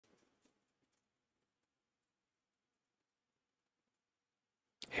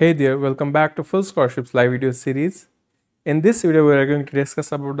Hey there, welcome back to Full Scholarships live video series. In this video, we are going to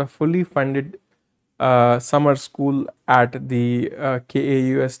discuss about the fully funded summer school at the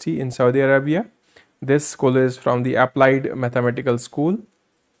KAUST in Saudi Arabia. This school is from the Applied Mathematical School,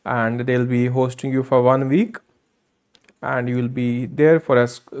 and they'll be hosting you for 1 week, and you will be there for a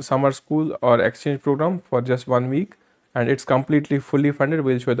summer school or exchange program for just 1 week, and it's completely fully funded.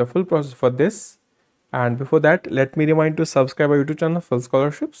 We'll show the full process for this. And before that, let me remind to subscribe our YouTube channel Full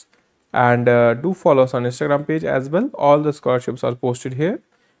Scholarships, and do follow us on Instagram page as well. All the scholarships are posted here.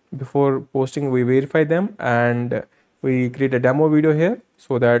 Before posting, we verify them, and we create a demo video here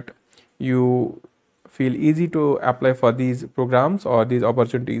so that you feel easy to apply for these programs or these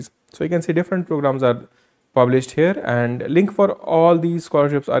opportunities. So you can see different programs are published here, and link for all these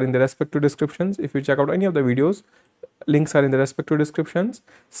scholarships are in the respective descriptions. If you check out any of the videos, links are in the respective descriptions.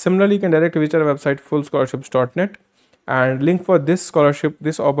 Similarly, you can directly visit our website fullscholarships.net, and link for this scholarship,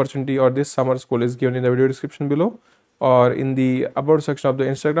 this opportunity or this summer school is given in the video description below, or in the about section of the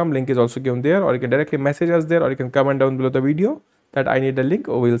Instagram. Link is also given there, or you can directly message us there, or you can comment down below the video that I need the link,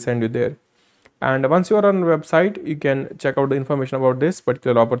 or we'll send you there. And once you are on the website, you can check out the information about this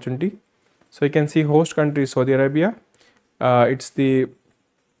particular opportunity. So you can see host country Saudi Arabia. It's the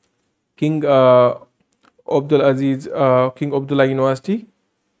King King Abdullah University,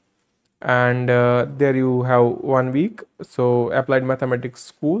 and there you have 1 week. So Applied Mathematics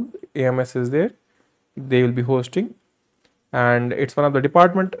School AMS is there. They will be hosting, and it's one of the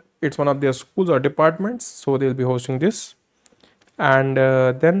department. It's one of their schools or departments. So they will be hosting this, and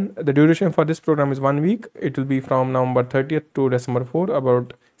then the duration for this program is 1 week. It will be from November 30th to December 4,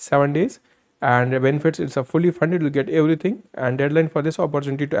 about 7 days. And the benefits, it's a fully funded, you'll get everything, and deadline for this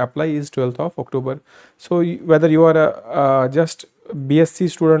opportunity to apply is 12th of October. So whether you are a just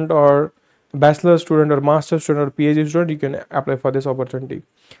BSc student or bachelor student or master student or PhD student, you can apply for this opportunity.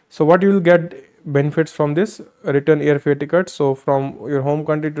 So what you will get benefits from this: return airfare tickets, so from your home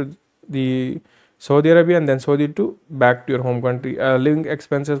country to the Saudi Arabia, and then Saudi to back to your home country. Living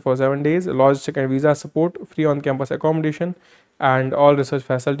expenses for 7 days, logistic and visa support, free on-campus accommodation, and all research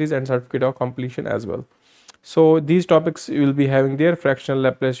facilities and certificate of completion as well. So these topics you will be having there: fractional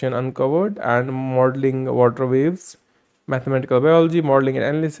Laplacian uncovered, and modeling water waves, mathematical biology, modeling and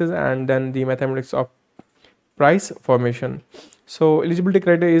analysis, and then the mathematics of price formation. So eligibility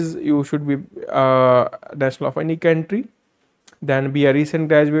criteria is you should be national of any country, then be a recent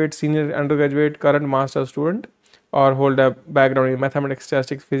graduate, senior undergraduate, current master student, or hold a background in mathematics,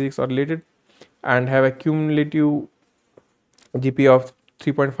 statistics, physics or related, and have a cumulative GPA of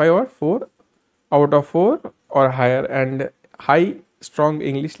 3.5 or 4 out of 4 or higher, and high strong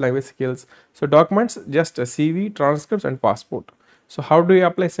English language skills. So documents, just a CV, transcripts and passport. So how do you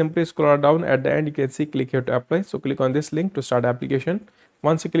apply? Simply scroll down at the end, you can see click here to apply. So click on this link to start application.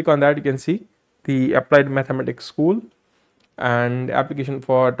 Once you click on that, you can see the Applied Mathematics School, and application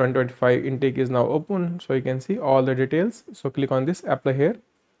for 2025 intake is now open. So you can see all the details. So click on this, apply here,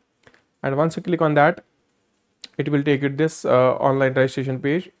 and once you click on that, it will take you to this online registration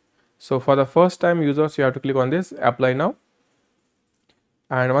page. So for the first time users, you have to click on this apply now,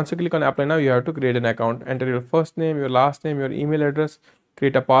 and once you click on apply now, you have to create an account, enter your first name, your last name, your email address,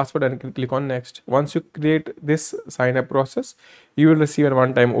 create a password, and click on next. Once you create this sign up process, you will receive a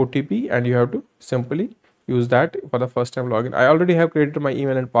one-time OTP, and you have to simply use that for the first time login. I already have created my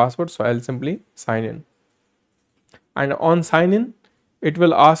email and password, so I'll simply sign in. And on sign in, it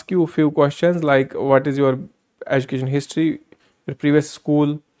will ask you a few questions like what is your education history, your previous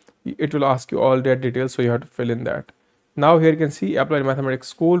school. It will ask you all that details, so you have to fill in that. Now here you can see Applied Mathematics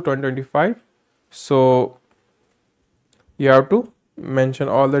School 2025. So you have to mention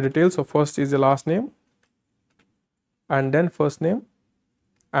all the details. So first is the last name, and then first name,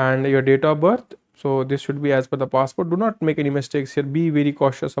 and your date of birth. So this should be as per the passport. Do not make any mistakes here. Be very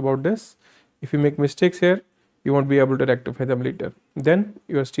cautious about this. If you make mistakes here, you won't be able to rectify them later. Then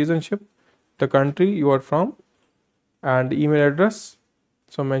your citizenship, the country you are from, and the email address.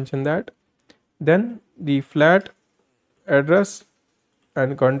 So mention that. Then the flat address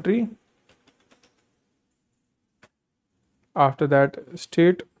and country. After that,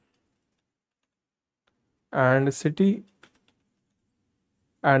 state and city,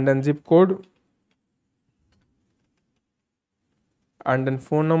 and then zip code, and then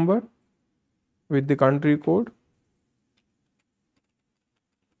phone number with the country code,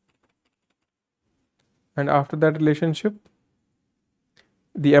 and after that relationship,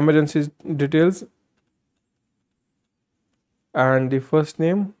 the emergency details, and the first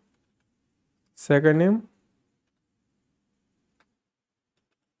name, second name,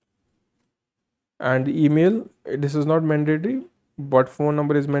 and the email. This is not mandatory, but phone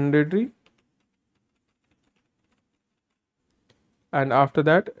number is mandatory. And after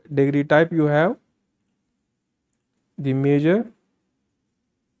that, degree type you have the major,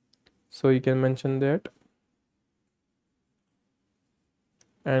 so you can mention that,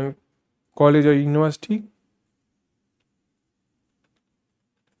 and college or university,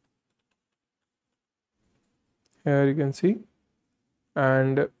 here you can see.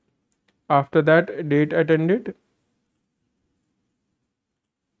 And after that, date attended,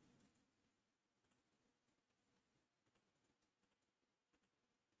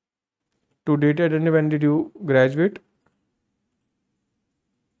 to date attended, when did you graduate,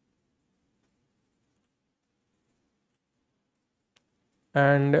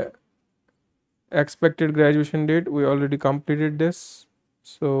 and expected graduation date, we already completed this.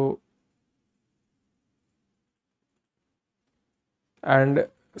 So, and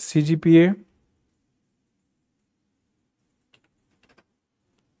CGPA,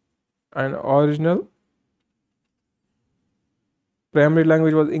 and original primary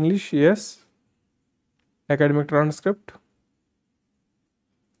language was English, yes. Academic transcript,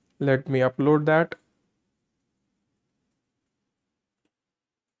 let me upload that.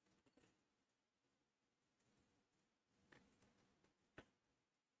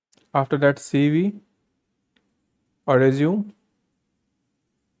 After that, CV or resume,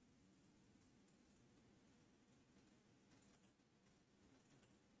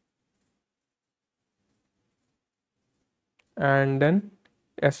 and then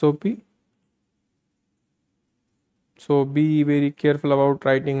SOP. So be very careful about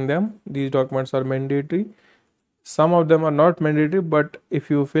writing them. These documents are mandatory. Some of them are not mandatory, but if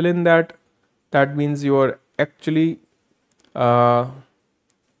you fill in that, that means you are actually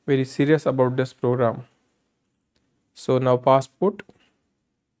very serious about this program. So now passport.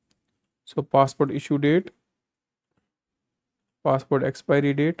 So passport issue date, passport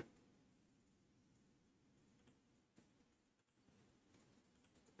expiry date,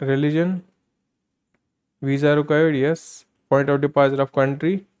 religion, visa required, yes. Point of departure of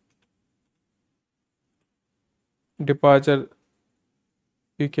country, departure,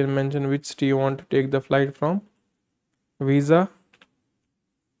 you can mention which city you want to take the flight from, visa,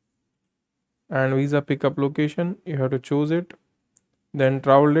 and visa pickup location, you have to choose it. Then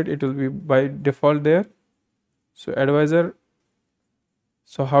travel date, it will be by default there. So advisor,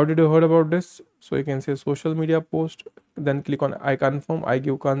 so how did you heard about this? So you can say social media post, then click on I confirm, I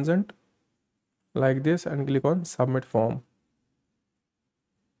give consent, like this, and click on submit form.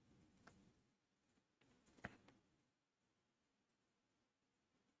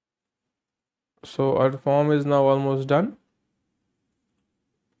 So our form is now almost done.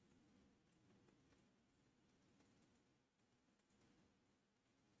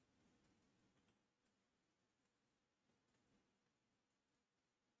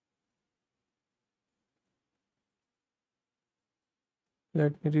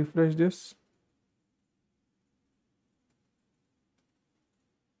 Let me refresh this.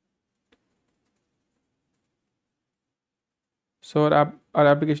 So our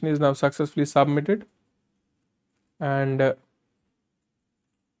application is now successfully submitted, and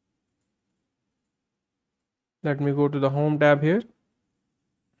let me go to the home tab here.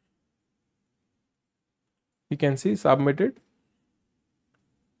 You can see submitted.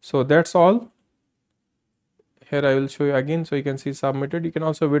 So that's all. Here I will show you again, so you can see submitted. You can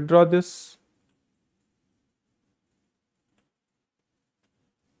also withdraw this.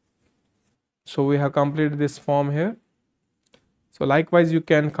 So we have completed this form here. So likewise, you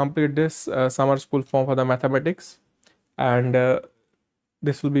can complete this summer school form for the mathematics, and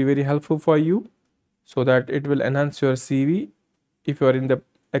this will be very helpful for you, so that it will enhance your CV. If you are in the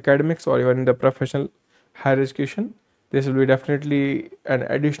academics or you are in the professional higher education, this will be definitely an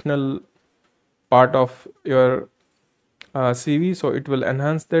additional part of your CV. So it will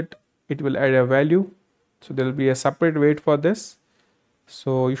enhance that, it will add a value. So there will be a separate weight for this.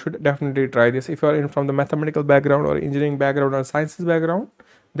 So you should definitely try this. If you are in from the mathematical background or engineering background or sciences background,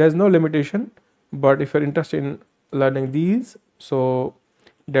 there's no limitation. But if you're interested in learning these, so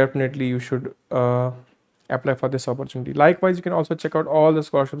definitely you should apply for this opportunity. Likewise, you can also check out all the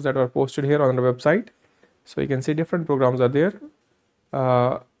scholarships that are posted here on the website. So you can see different programs are there.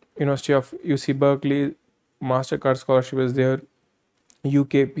 University of UC Berkeley Mastercard scholarship is there.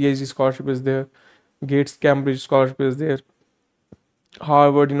 UK PhD scholarship is there. Gates Cambridge scholarship is there.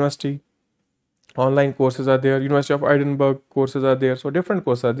 Harvard University online courses are there. University of Edinburgh courses are there. So different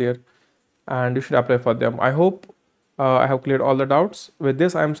courses are there, and you should apply for them. I hope I have cleared all the doubts. With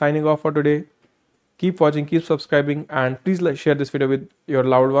this, I am signing off for today. Keep watching, keep subscribing, and please share this video with your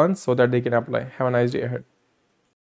loved ones so that they can apply. Have a nice day ahead.